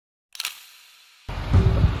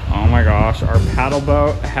gosh, our paddle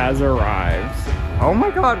boat has arrived. Oh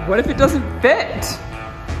my god, what if it doesn't fit?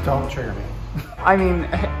 Don't trigger me. I mean,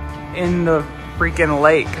 in the freaking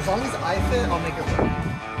lake. As long as I fit, I'll make it work.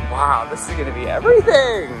 Wow, this is gonna be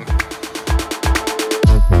everything.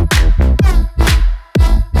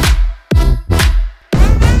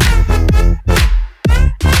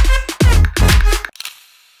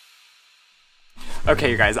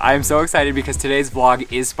 Okay, you guys, I am so excited because today's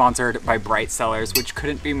vlog is sponsored by Bright Cellars, which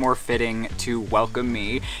couldn't be more fitting to welcome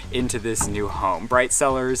me into this new home. Bright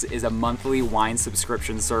Cellars is a monthly wine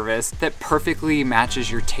subscription service that perfectly matches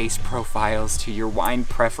your taste profiles to your wine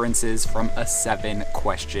preferences from a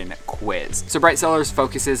 7-question quiz. So Bright Cellars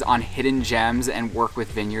focuses on hidden gems and work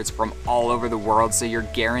with vineyards from all over the world, so you're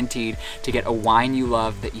guaranteed to get a wine you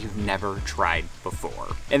love that you've never tried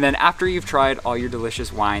before. And then after you've tried all your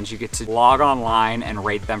delicious wines, you get to log online and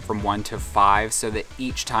rate them from 1 to 5 so that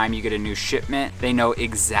each time you get a new shipment, they know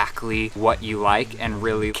exactly what you like and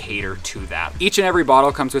really cater to that. Each and every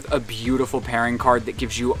bottle comes with a beautiful pairing card that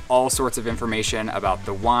gives you all sorts of information about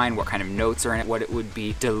the wine, what kind of notes are in it, what it would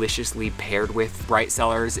be deliciously paired with. Bright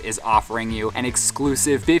Cellars is offering you an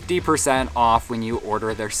exclusive 50% off when you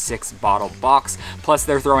order their 6-bottle box, plus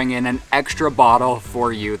they're throwing in an extra bottle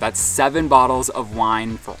for you. That's 7 bottles of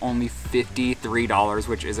wine for only $53,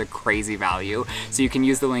 which is a crazy value. So you can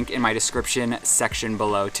use the link in my description section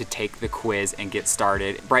below to take the quiz and get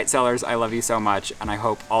started. Bright Cellars, I love you so much, and I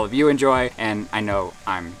hope all of you enjoy, and I know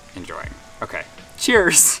I'm enjoying. Okay,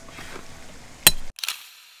 cheers!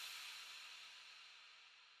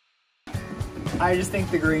 I just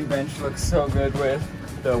think the green bench looks so good with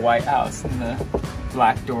the white house and the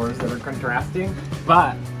black doors that are contrasting,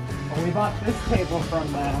 but we bought this table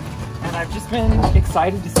from them, and I've just been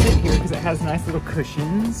excited to sit here because it has nice little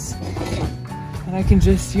cushions. And I can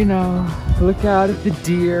just, you know, look out at the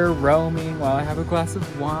deer roaming while I have a glass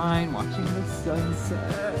of wine, watching the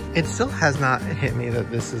sunset. It still has not hit me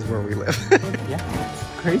that this is where we live. Yeah, it's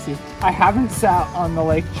crazy. I haven't sat on the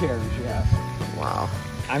lake chairs yet. Wow.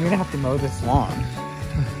 I'm gonna have to mow this lawn.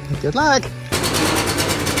 Good luck.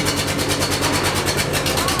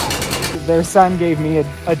 Their son gave me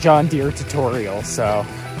a John Deere tutorial, so.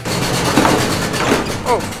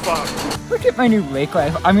 Oh, fuck. Look at my new lake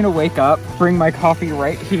life. I'm gonna wake up, bring my coffee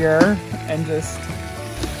right here, and just,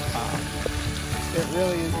 it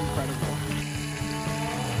really is incredible.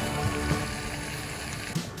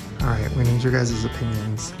 All right, we need your guys'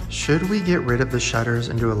 opinions. Should we get rid of the shutters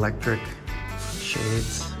and do electric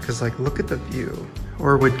shades? Because like, look at the view.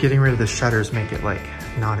 Or would getting rid of the shutters make it like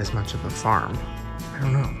not as much of a farm? I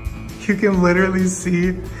don't know. You can literally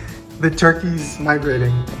see the turkeys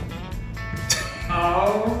migrating.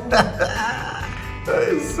 Oh. That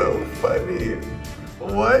is so funny.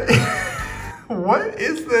 What? What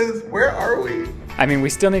is this? Where are we? I mean, we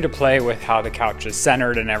still need to play with how the couch is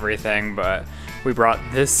centered and everything, but we brought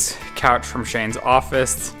this couch from Shane's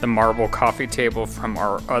office, the marble coffee table from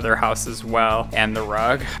our other house as well, and the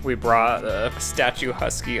rug. We brought a statue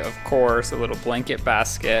husky, of course, a little blanket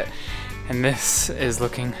basket, and this is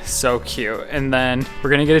looking so cute. And then we're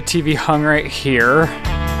gonna get a TV hung right here.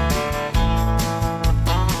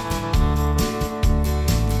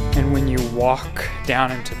 And when you walk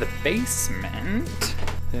down into the basement,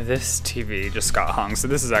 this TV just got hung. So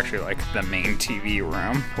this is actually like the main TV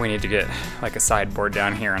room. We need to get like a sideboard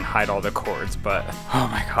down here and hide all the cords, but oh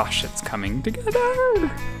my gosh, it's coming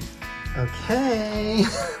together. Okay.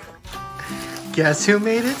 Guess who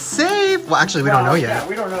made it safe? Well, actually, we don't know yet. Yeah,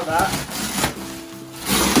 we don't know that.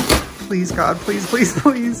 Please, God, please, please,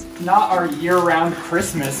 please. Not our year-round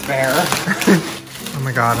Christmas bear. Oh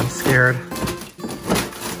my God, I'm scared.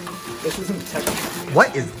 This isn't technical.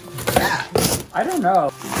 What is that? I don't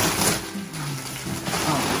know.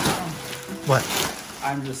 Oh, what?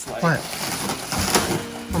 I'm just like... What?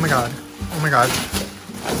 Oh my God. Oh my God.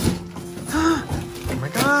 Oh my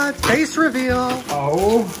God. Face reveal.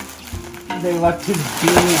 Oh. They left his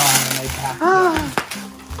beanie on and they packed it.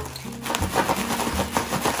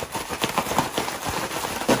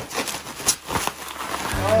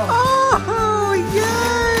 Oh,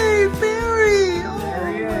 yay, Barry. There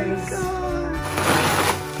he is. God.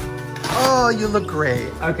 Oh, you look great.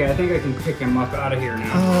 Okay, I think I can pick him up out of here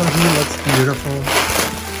now. Oh, he looks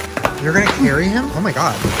beautiful. You're gonna carry him? Oh my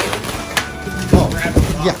God. Oh,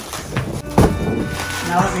 yeah.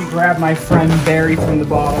 Now let me grab my friend Barry from the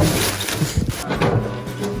bottom.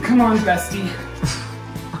 Come on, bestie.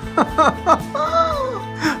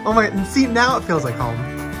 Oh my, see, now it feels like home.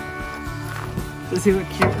 Does he look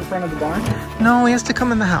cute in front of the barn? No, he has to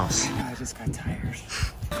come in the house. I just got tired.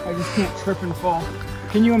 I just can't trip and fall.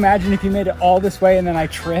 Can you imagine if you made it all this way and then I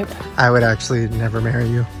trip? I would actually never marry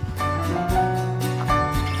you.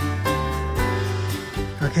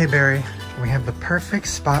 Okay, Barry, we have the perfect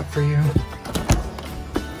spot for you.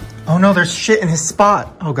 Oh no, there's shit in his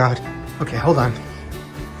spot. Oh God. Okay, hold on.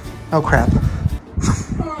 Oh crap.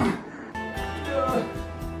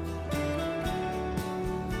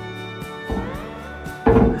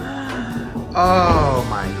 Oh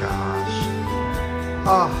my gosh.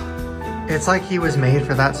 Oh, it's like he was made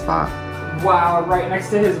for that spot. Wow, right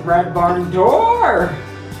next to his red barn door.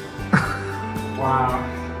 Wow.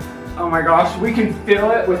 Oh my gosh, we can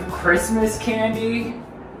fill it with Christmas candy.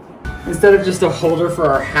 Instead of just a holder for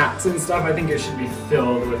our hats and stuff, I think it should be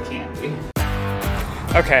filled with candy.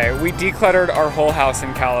 Okay, we decluttered our whole house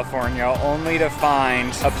in California only to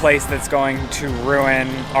find a place that's going to ruin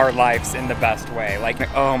our lives in the best way. Like,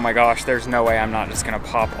 oh my gosh, there's no way I'm not just gonna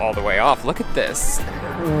pop all the way off. Look at this.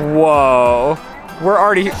 Whoa. We're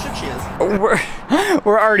already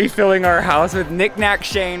filling our house with knick-knack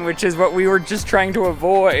Shane, which is what we were just trying to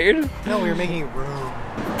avoid. No, we were making room.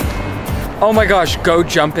 Oh my gosh, go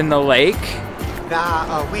jump in the lake?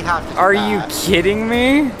 Nah, we have to do Are that. you kidding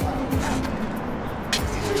me?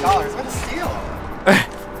 $63, what a steal.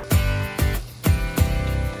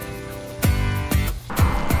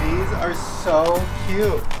 These are so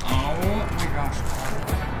cute. Oh my gosh.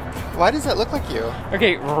 Why does that look like you?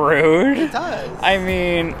 Okay, rude. It does. I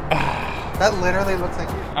mean, that literally looks like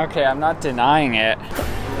you. okay, I'm not denying it.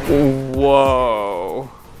 Whoa.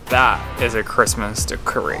 That is a Christmas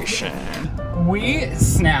decoration. We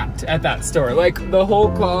snapped at that store. Like, the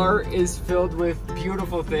whole car is filled with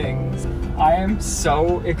beautiful things. I am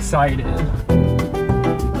so excited.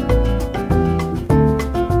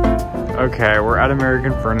 Okay, we're at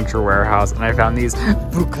American Furniture Warehouse and I found these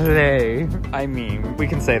boucle, I mean, we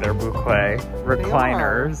can say they're boucle,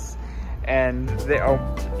 recliners. And they, oh,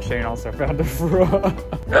 Shane also found a frog.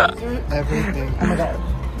 Everything. Oh my God.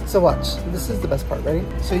 So watch, this is the best part, ready?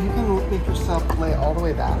 So you can make yourself lay all the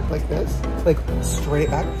way back like this, like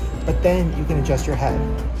straight back, but then you can adjust your head.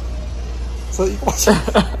 So you watch.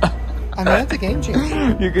 I mean, it's a game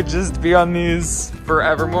changer. You could just be on these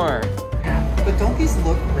forevermore. But don't these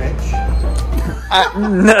look rich?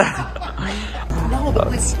 No. No, but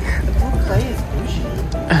like, the blue clay is bougie.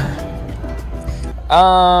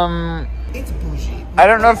 It's bougie. I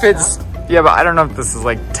don't know if it's, yeah, but I don't know if this is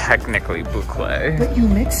like technically boucle. But you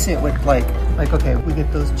mix it with like okay, we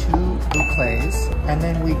get those two boucles, and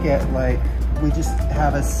then we get like, we just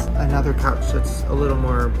have another couch that's a little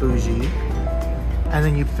more bougie. And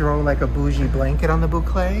then you throw like a bougie blanket on the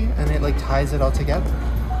boucle, and it like ties it all together.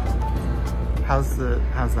 How's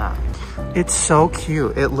that? It's so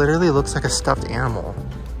cute. It literally looks like a stuffed animal.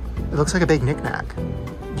 It looks like a big knickknack.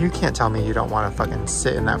 You can't tell me you don't want to fucking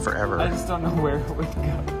sit in that forever. I just don't know where it would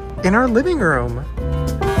go. In our living room.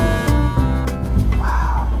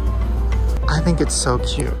 Wow. I think it's so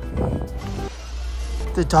cute.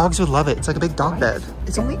 The dogs would love it. It's like a big dog bed.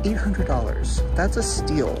 It's only $800. That's a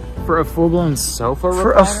steal. For a full-blown sofa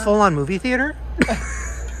For a full-on movie theater?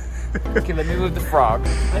 Okay, let me move the frog.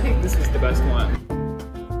 I think this is the best one.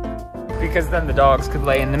 Because then the dogs could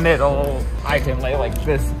lay in the middle. I can lay like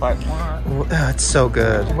this if I want. It's so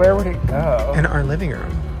good. Where would it go? In our living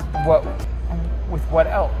room. What? With what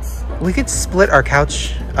else? We could split our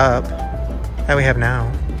couch up that we have now.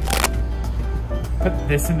 Put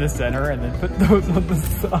this in the center and then put those on the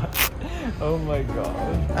side. Oh my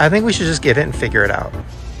god. I think we should just get it and figure it out.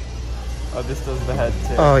 Oh, this does the head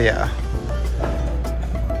too. Oh yeah.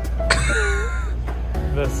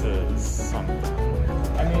 This is something.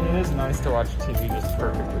 I mean, it is nice to watch TV just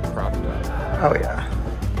perfectly cropped up. Oh yeah.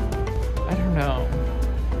 I don't know.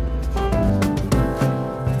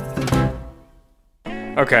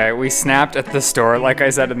 Okay, we snapped at the store, like I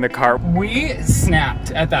said in the car. We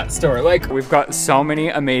snapped at that store. Like, we've got so many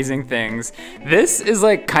amazing things. This is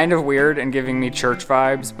like kind of weird and giving me church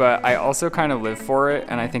vibes, but I also kind of live for it,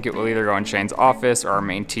 and I think it will either go in Shane's office or our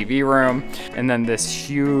main TV room. And then this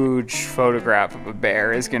huge photograph of a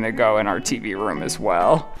bear is gonna go in our TV room as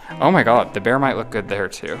well. Oh my god, the bear might look good there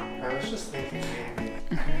too. I was just thinking.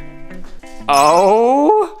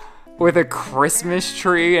 Oh! With a Christmas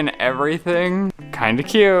tree and everything. Kinda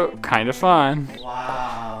cute, kinda fun.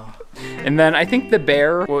 Wow. And then I think the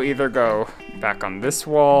bear will either go back on this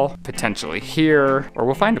wall, potentially here, or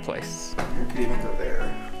we'll find a place. You could even go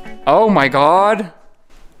there. Oh my god.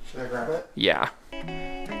 Should I grab it? Yeah.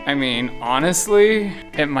 I mean, honestly,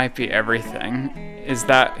 it might be everything. Is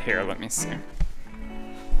that, here, let me see.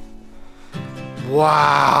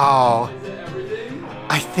 Wow. Is it everything?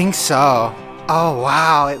 I think so. Oh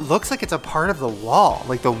wow, it looks like it's a part of the wall,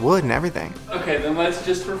 like the wood and everything. Okay, then let's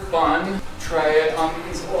just for fun, try it on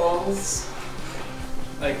these walls.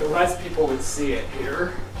 Like, less people would see it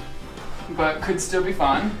here. but could still be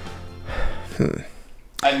fun.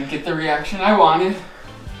 I didn't get the reaction I wanted.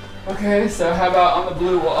 Okay, so how about on the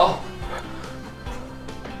blue wall?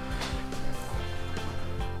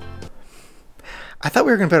 I thought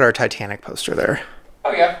we were gonna put our Titanic poster there.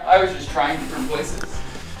 Oh yeah, I was just trying different places.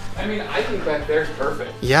 I mean, I think back there's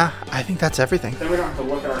perfect. Yeah, I think that's everything. Then we don't have to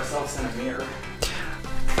look at ourselves in a mirror.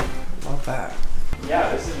 Love that.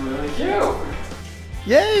 Yeah, this is really cute.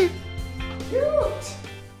 Yay! Cute.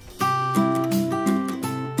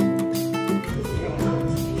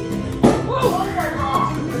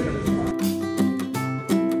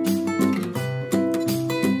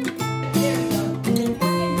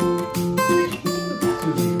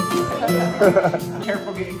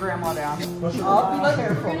 Careful getting grandma down. Oh, be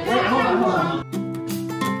careful. Wait, hold on, hold on.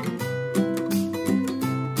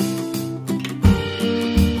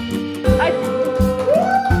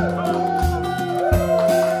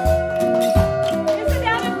 Is it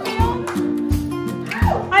out of feel?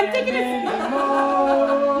 I'm thinking it's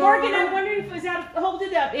Morgan. I'm wondering if it was out of. Hold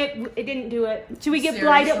it up. It didn't do it. Should we get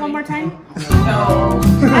blind it one more time? No.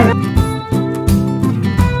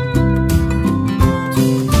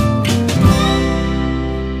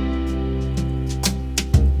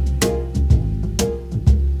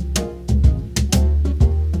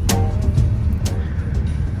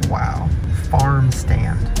 Wow. Farm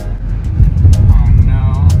stand. Oh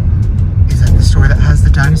no. Is that the store that has the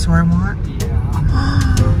dinosaur I want? Yeah.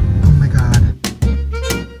 Oh my god.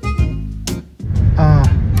 Oh.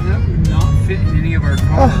 That would not fit in any of our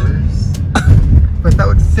cars. But that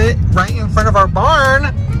would fit right in front of our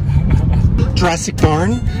barn. Jurassic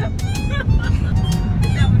Barn. That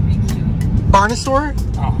would be cute. Barnosaur?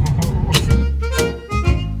 Oh.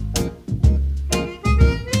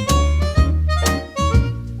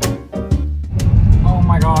 Oh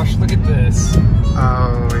my gosh, look at this.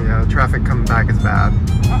 Oh yeah, traffic coming back is bad.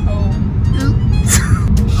 Uh-oh.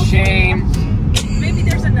 Shame. Maybe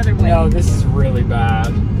there's another way. No, this is really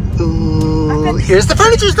bad. Ooh, here's the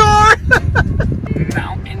furniture store!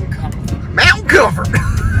 Mountain comfort. Mountain comfort!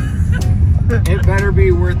 It better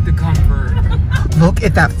be worth the comfort. Look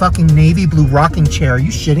at that fucking navy blue rocking chair. Are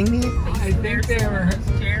you shitting me? I think they were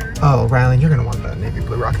chairs. Oh, Ryland, you're gonna want that navy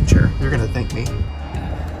blue rocking chair. You're gonna thank me.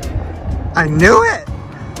 I knew it!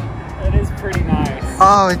 That is pretty nice.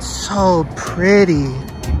 Oh, it's so pretty.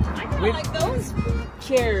 I kind of like those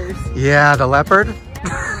chairs. Yeah, the leopard.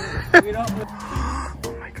 We don't.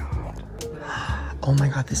 Oh my god. Oh my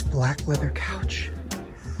god, this black leather couch.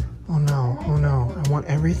 Oh no, oh no. I want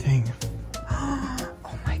everything. Oh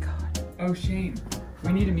my god. Oh, shame.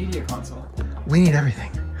 We need a media console. We need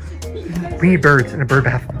everything. We need birds and a bird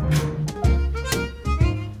bath.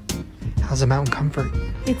 How's the mountain comfort?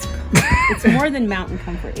 It's more than mountain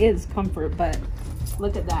comfort. It is comfort, but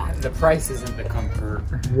look at that. The price isn't the comfort.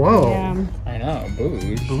 Whoa. Yeah. I know,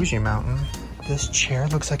 booze. Bougie mountain. This chair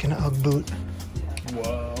looks like an Ugg boot.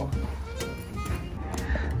 Whoa.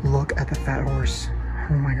 Look at the fat horse.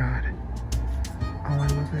 Oh my god. Oh, I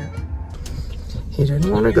love it. He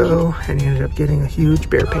didn't want to go, and he ended up getting a huge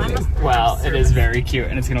bear painting. Well, it is very cute,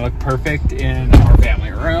 and it's gonna look perfect in our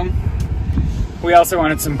family room. We also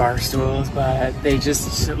wanted some bar stools, but they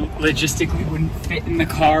just logistically wouldn't fit in the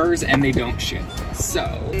cars, and they don't ship.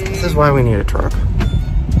 So This is why we need a truck.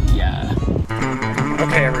 yeah.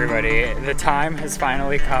 Okay, everybody, the time has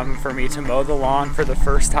finally come for me to mow the lawn for the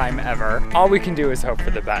first time ever. All we can do is hope for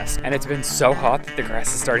the best. And it's been so hot that the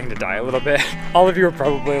grass is starting to die a little bit. All of you are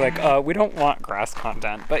probably like, we don't want grass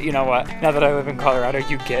content. But you know what? Now that I live in Colorado,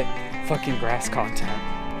 you get fucking grass content.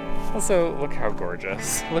 Also, look how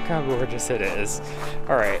gorgeous. Look how gorgeous it is.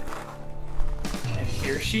 All right. And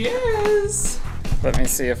here she is. Let me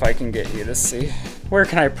see if I can get you to see. Where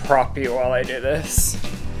can I prop you while I do this?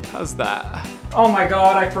 How's that? Oh my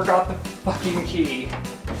god, I forgot the fucking key.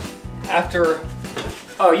 After...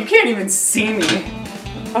 Oh, you can't even see me.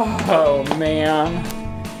 Oh, man.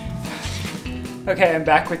 Okay, I'm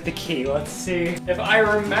back with the key. Let's see if I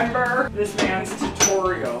remember this man's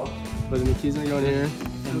tutorial. But then the keys are going here,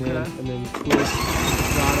 and then close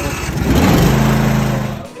throttle.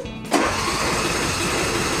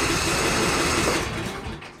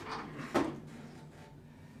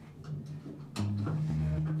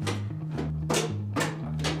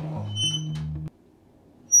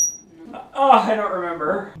 Oh, I don't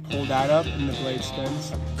remember. Pull that up, and the blade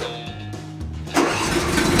spins.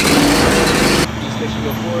 This should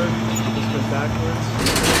go forward. This goes backwards.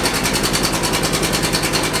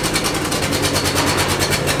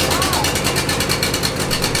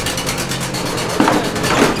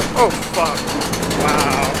 Oh, fuck.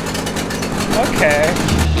 Wow. Okay.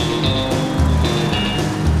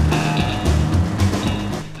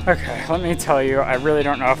 Okay, let me tell you, I really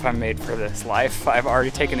don't know if I'm made for this life. I've already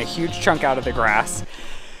taken a huge chunk out of the grass.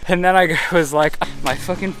 And then I was like, my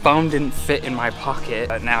fucking phone didn't fit in my pocket,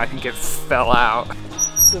 but now I think it fell out.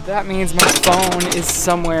 So that means my phone is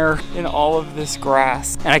somewhere in all of this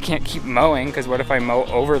grass. And I can't keep mowing, because what if I mow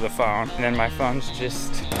over the phone? And then my phone's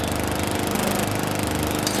just...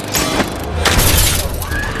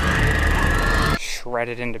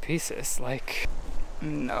 shredded into pieces, like,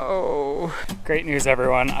 no. Great news,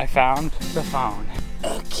 everyone, I found the phone.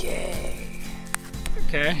 Okay,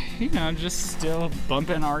 you know, just still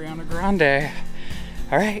bumping Ariana Grande.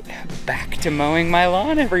 All right, back to mowing my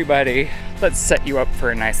lawn, everybody. Let's set you up for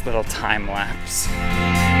a nice little time lapse.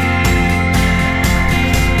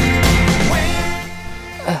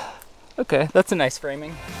 Okay, that's a nice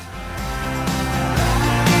framing.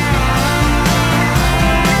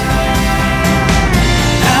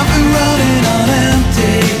 I've been running on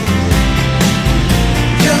empty,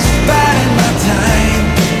 just biding my time.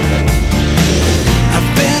 I've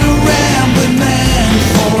been a rambling man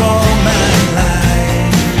for all my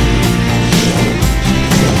life.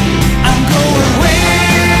 I'm going way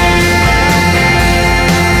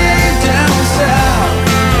down south.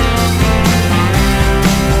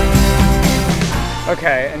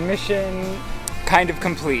 Okay, and mission kind of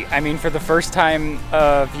complete. I mean, for the first time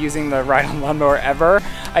of using the Ryland lawnmower ever,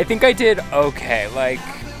 I think I did okay. Like,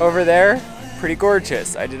 over there, pretty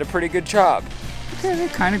gorgeous. I did a pretty good job. Okay, they're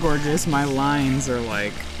kind of gorgeous. My lines are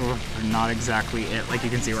like, not exactly it. Like, you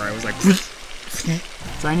can see where I was like,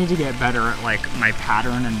 so I need to get better at like my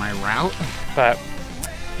pattern and my route. But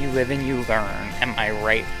you live and you learn. Am I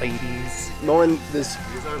right, ladies? Mowing this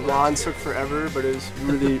lawn took forever, but it was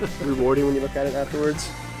really rewarding when you look at it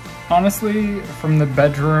afterwards. Honestly, from the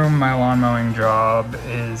bedroom, my lawn mowing job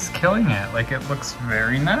is killing it. Like, it looks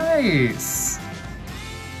very nice.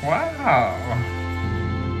 Wow.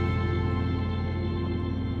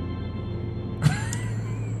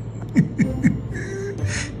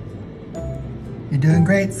 You're doing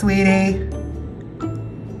great, sweetie.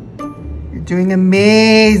 You're doing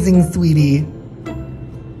amazing, sweetie.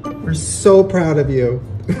 We're so proud of you.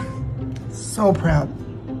 So proud.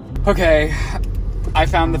 Okay, I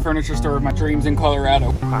found the furniture store of my dreams in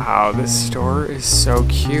Colorado. Wow, this store is so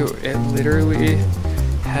cute. It literally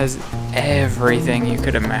has everything you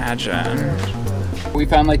could imagine. We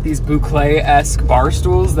found like these boucle-esque bar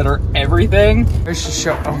stools that are everything. I should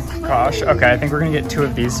show, oh my gosh. Okay, I think we're gonna get 2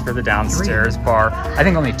 of these for the downstairs bar. I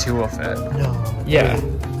think only 2 will fit. No. Yeah,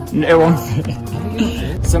 it won't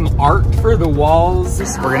fit. Some art for the walls.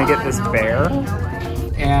 We're gonna get this bear.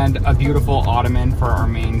 And a beautiful ottoman for our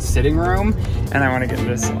main sitting room. And I wanna get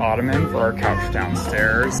this ottoman for our couch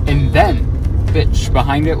downstairs. And then, bitch,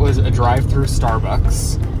 behind it was a drive-through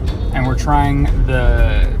Starbucks. And we're trying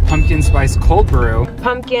the pumpkin spice cold brew.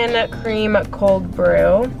 Pumpkin cream cold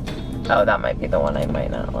brew. Oh, that might be the one I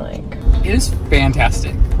might not like. It is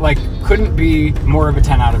fantastic. Like, couldn't be more of a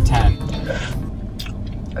 10 out of 10.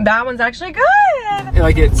 That one's actually good.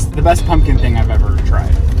 Like, it's the best pumpkin thing I've ever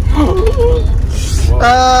tried.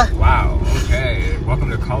 Wow, okay. Welcome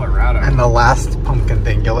to Colorado. And the last pumpkin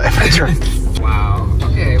thing you'll ever drink. Wow.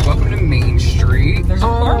 Okay, welcome to Main Street. There's a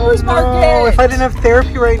farmer's market. If I didn't have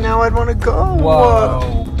therapy right now, I'd want to go.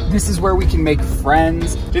 Whoa. This is where we can make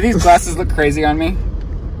friends. Do these glasses look crazy on me?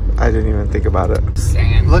 I didn't even think about it.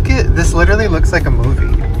 Sand. Look at, this literally looks like a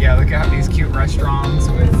movie. Yeah, look at these cute restaurants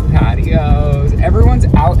with patios. Everyone's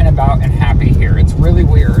out and about and happy here. It's really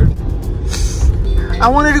weird. I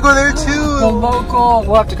wanted to go there too. The local.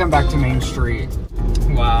 We'll have to come back to Main Street.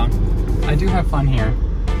 Wow. I do have fun here.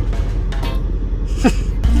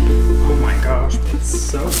 Oh my gosh, it's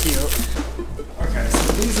so cute. Okay,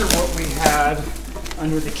 so these are what we had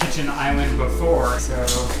under the kitchen island before. So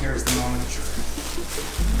here's the moment of truth.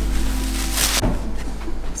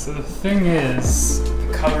 So the thing is,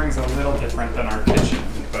 the coloring's a little different than our kitchen,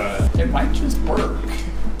 but it might just work. I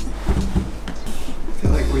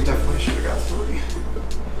feel like we definitely should have got 3.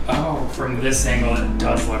 Oh, from this angle it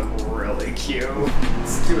does look really cute.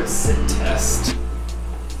 Let's do a sit test.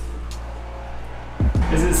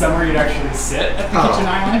 Is it somewhere you'd actually sit at the kitchen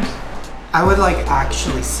island? I would like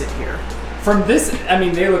actually sit here. From this, I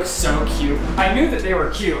mean, they look so cute. I knew that they were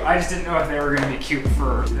cute. I just didn't know if they were gonna be cute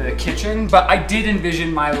for the kitchen, but I did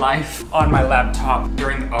envision my life on my laptop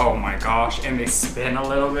during, oh my gosh, and they spin a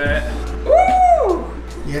little bit. Woo!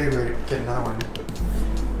 You gotta get another one.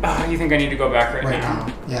 Oh, you think I need to go back right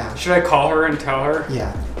now? Yeah. Should I call her and tell her?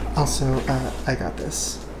 Yeah. Also, I got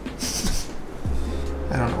this.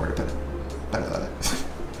 I don't know where to put it, but I love it.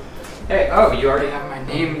 Hey, oh, you already have my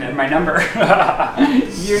name and my number.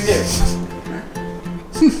 You knew.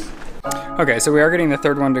 Okay, so we are getting the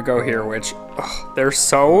third one to go here, which they're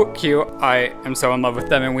so cute. I am so in love with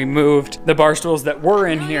them, and we moved the bar stools that were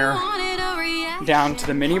in here down to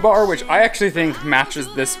the mini bar, which I actually think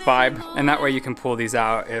matches this vibe, and that way you can pull these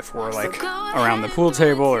out if we're like around the pool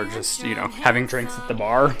table or just, you know, having drinks at the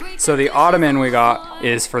bar. So the ottoman we got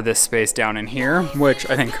is for this space down in here, which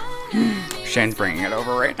I think Shane's bringing it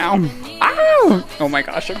over right now. Ow! Oh my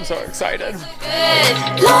gosh, I'm so excited.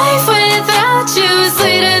 Life without you is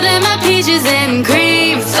sweeter than my peaches and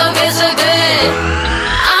cream. So good, so good.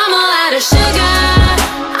 I'm all out of sugar.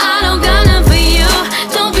 I don't got none for you.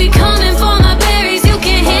 Don't be coming for my berries. You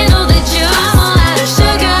can't handle the juice. I'm all out of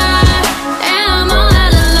sugar, and I'm all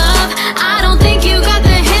out of love. I don't think you got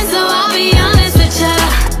the hint, so I'll be honest with you.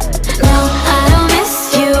 No, I don't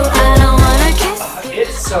miss you. I don't wanna kiss you.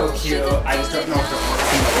 It's so cute. I just don't know if it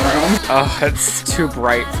works in the room. Oh, it's too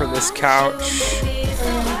bright for this couch.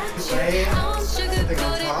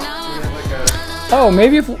 Oh,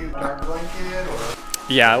 maybe if...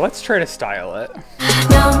 Yeah, let's try to style it. No,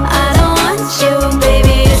 I don't want you,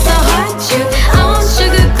 baby. It's a hard truth. I won't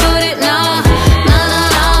sugarcoat it, no,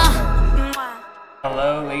 no, no.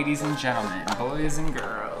 Hello, ladies and gentlemen, boys and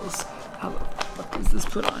girls. How the fuck is this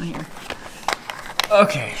put on here?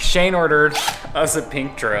 Okay, Shane ordered us a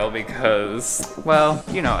pink drill because, well,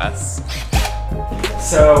 you know us.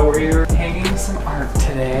 So we're hanging some art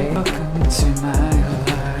today. Welcome to my life.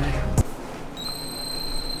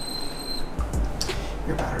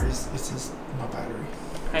 Your batteries, it says no battery.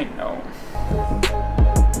 I know.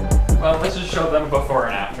 Well, let's just show them before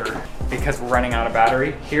and after. Because we're running out of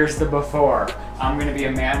battery, here's the before. I'm gonna be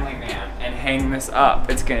a manly man and hang this up.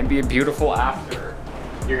 It's gonna be a beautiful after.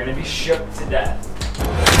 You're gonna be shook to death.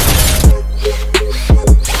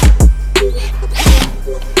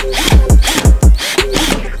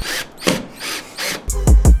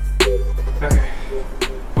 Okay.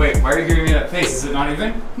 Wait, why are you giving me that face? Is it not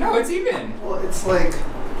even? No, it's even. Well, it's like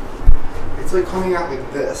coming out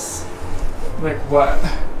like this. Like what?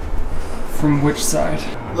 From which side?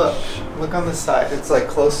 Look on the side. It's like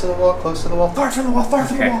close to the wall, far from the wall, far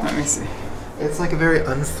from the Okay, wall. let me see. It's like a very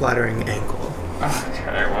unflattering angle.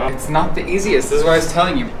 Okay, well, it's not the easiest. This is what I was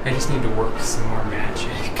telling you. I just need to work some more magic.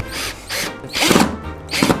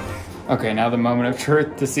 Okay, now the moment of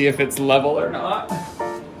truth to see if it's level or not.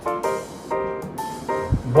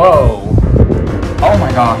 Whoa. Oh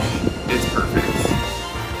my gosh. It's perfect.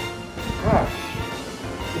 Gosh.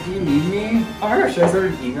 If you need me... Oh my gosh, should I start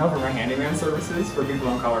an email for my handyman services for people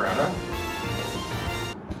in Colorado?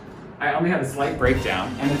 I only had a slight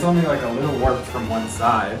breakdown, and it's only like a little warped from one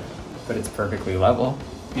side, but it's perfectly level.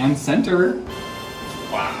 And center.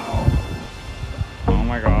 Wow. Oh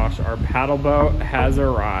my gosh, our paddle boat has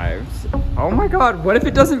arrived. Oh my god, what if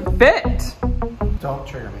it doesn't fit? Don't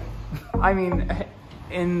trigger me. I mean,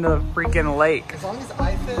 in the freaking lake. As long as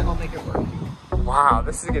I fit, I'll make it work. Wow,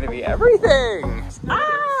 this is gonna be everything.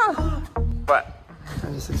 Ah! What?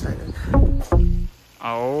 I'm just excited.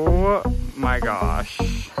 Oh my gosh.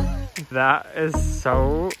 That is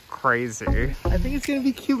so crazy. I think it's gonna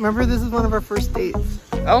be cute. Remember, this is one of our first dates.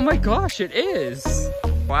 Oh my gosh, it is.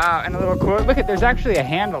 Wow, and a little quote. Look, there's actually a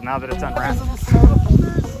handle now that it's unwrapped.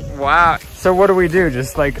 Wow. So what do we do?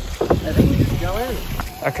 Just like... I think we just go in.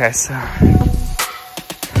 Okay, so...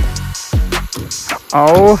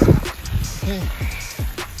 Oh.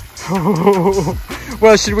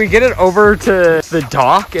 Well, should we get it over to the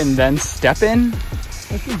dock and then step in?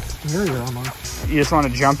 That seems scary almost. You just want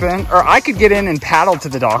to jump in? Or I could get in and paddle to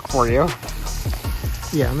the dock for you.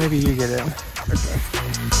 Yeah, maybe you get in. Okay.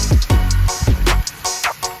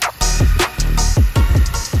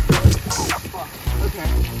 Okay.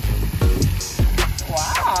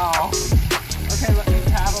 Wow. Okay, let me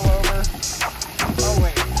paddle over. Oh,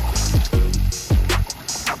 wait.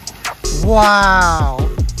 Wow.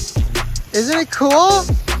 Isn't it cool?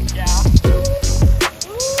 Yeah.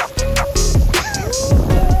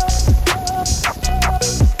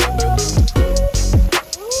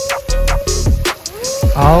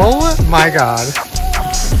 Oh my god.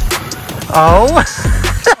 Oh.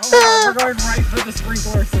 We're going right for the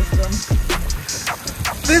sprinkler system.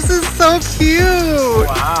 This is so cute.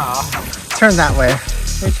 Wow. Turn that way.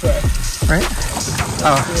 Which way? Right?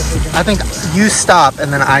 Oh, I think you stop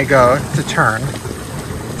and then I go to turn.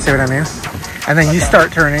 See what I mean? And then you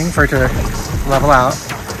start turning for it to level out.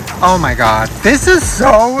 Oh my god. This is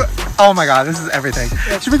so... Oh my god, this is everything.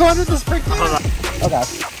 Should we go under the sprinkler? Okay.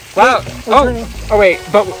 Wow. Oh wait,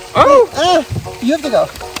 but... Oh! You have to go.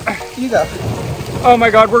 You go. Oh my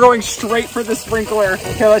god, we're going straight for the sprinkler.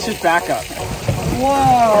 Okay, let's just back up.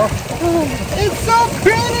 Whoa. It's so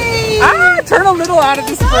pretty! Ah! Turn a little out of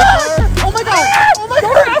the sprinkler. Oh my god! Oh my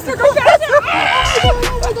god! Go faster! Go faster!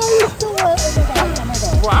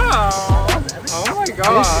 Wow. Oh my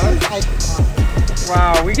god.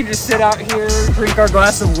 Wow, we can just sit out here, drink our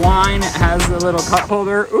glass of wine. It has a little cup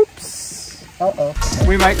holder. Oops. Uh-oh.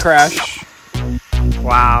 We might crash.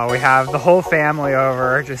 Wow, we have the whole family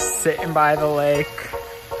over, just sitting by the lake,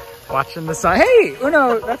 watching the sun. Hey,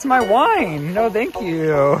 Uno, that's my wine. No, thank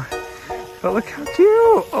you. But look how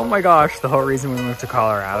cute. Oh my gosh, the whole reason we moved to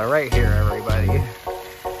Colorado. Right here, everybody.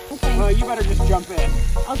 Okay. Well, you better just jump in.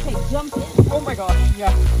 Okay, jump in. Oh my gosh,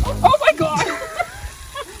 yeah. Oh my god!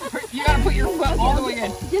 You gotta put your foot all the way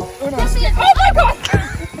in. Just Uno, jump in. oh my god!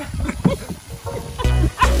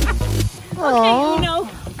 Okay, Uno.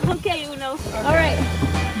 Okay, Uno. All right.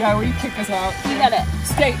 Yeah, will you kick us out? You got it.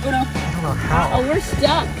 Stay, Uno. I don't know how. Oh, we're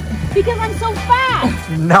stuck. Because I'm so fast.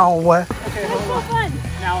 No. Okay, It's hold so on. fun.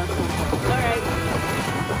 Now let's go forward. All right.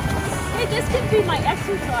 Hey, this could be my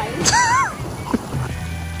exercise.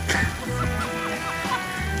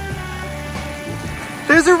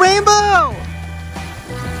 There's a rainbow!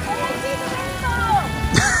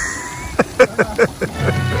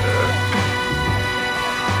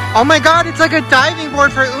 Oh my god, it's like a diving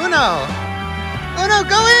board for Uno! Uno,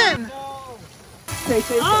 go in!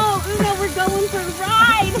 Oh, Uno, we're going for a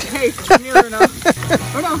ride. Hey, come here, Uno.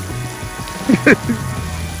 Uno.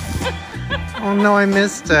 Oh no, I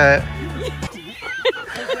missed it.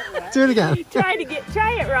 Do it again. Try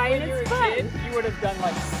it, Ryan. When you were It's a fun. kid, you would have done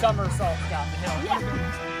like somersaults down the hill. Yeah.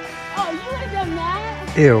 Oh, you would have done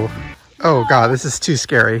that? Ew. Oh god, this is too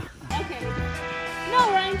scary. Okay.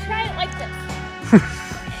 No, Ryan, try it like this. You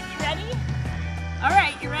ready? All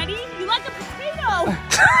right, you ready? You like a potato.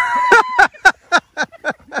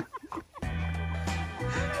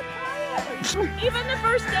 Even the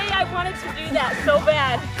first day I wanted to do that so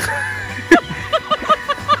bad.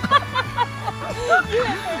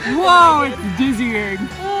 Whoa, it's dizzying.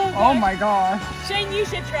 Oh my gosh. Shane, you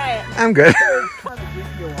should try it. I'm good.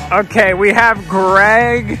 Okay, we have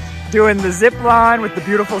Greg doing the zip line with the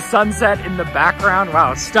beautiful sunset in the background.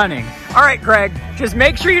 Wow, stunning. All right, Greg, just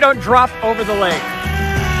make sure you don't drop over the lake.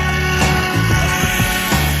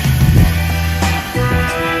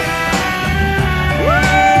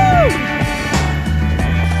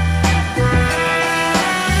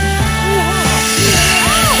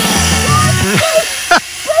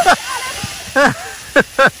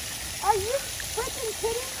 Are you freaking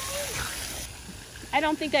kidding me? I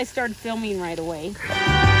don't think I started filming right away.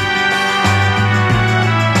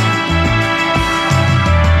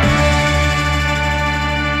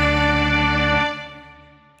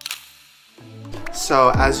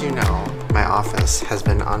 So, as you know, my office has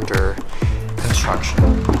been under construction.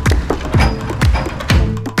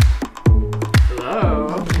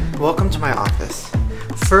 Hello. Welcome to my office.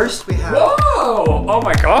 First, we have... Whoa! Oh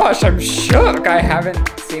my gosh, I'm shook. I haven't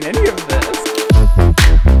seen any of this.